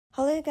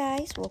Hello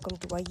guys, welcome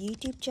to our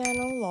YouTube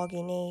channel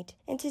Login8.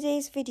 In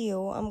today's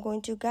video, I'm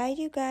going to guide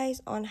you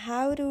guys on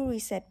how to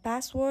reset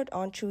password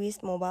on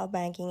Truist mobile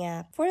banking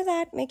app. For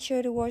that, make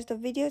sure to watch the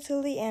video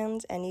till the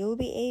end and you'll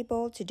be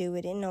able to do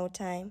it in no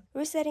time.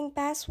 Resetting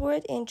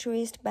password in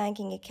Truist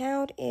banking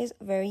account is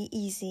very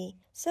easy.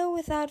 So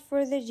without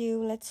further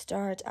ado, let's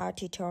start our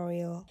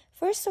tutorial.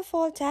 First of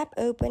all, tap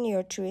open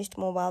your Truist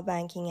mobile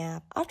banking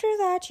app. After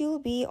that, you'll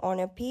be on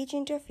a page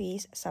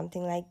interface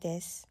something like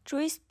this.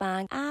 Truist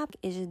Bank app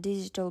is a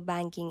digital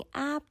banking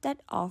app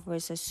that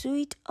offers a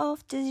suite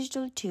of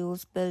digital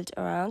tools built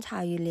around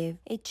how you live.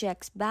 It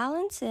checks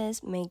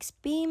balances, makes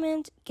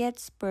payment,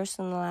 gets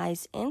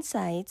personalized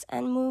insights,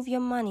 and move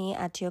your money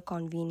at your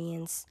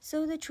convenience.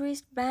 So the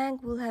Truist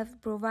Bank will have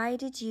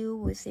provided you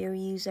with your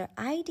user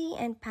ID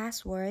and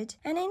password.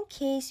 And in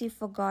case you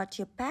forgot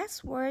your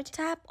password,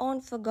 tap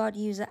on Forgot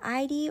User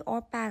ID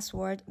or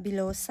Password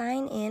below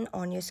Sign In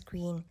on your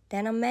screen.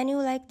 Then a menu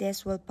like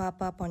this will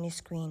pop up on your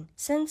screen.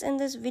 Since in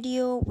this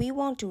video we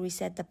want to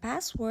reset the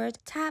password,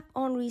 tap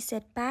on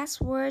Reset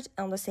Password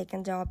on the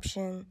second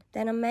option.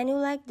 Then a menu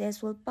like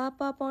this will pop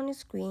up on your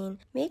screen.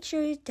 Make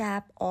sure you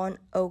tap on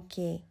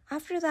OK.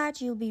 After that,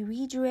 you'll be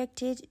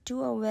redirected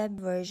to a web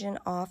version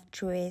of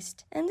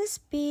Truist. In this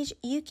page,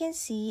 you can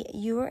see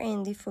you're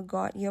in the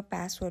Forgot Your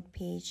Password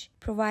page.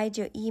 Provide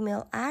your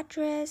email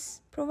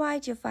address.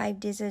 Provide your 5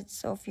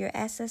 digits of your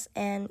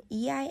SSN,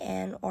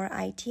 EIN or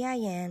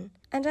ITIN.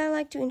 And I'd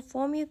like to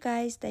inform you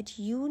guys that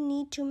you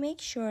need to make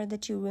sure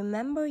that you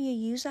remember your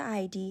user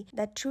ID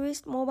that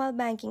Truist mobile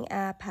banking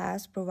app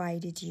has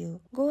provided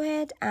you. Go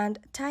ahead and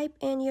type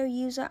in your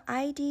user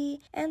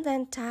ID and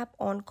then tap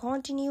on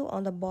Continue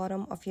on the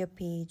bottom of your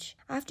page.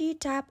 After you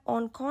tap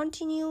on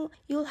Continue,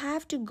 you'll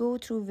have to go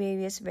through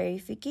various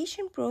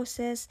verification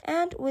process,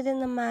 and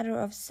within a matter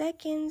of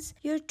seconds,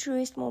 your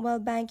Truist mobile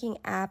banking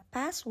app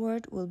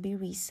password will be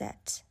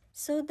reset.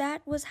 So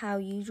that was how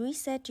you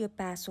reset your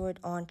password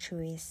on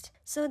Truist.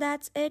 So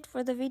that's it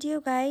for the video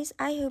guys.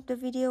 I hope the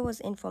video was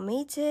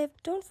informative.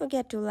 Don't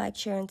forget to like,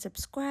 share and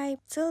subscribe.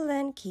 Till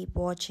then, keep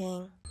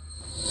watching.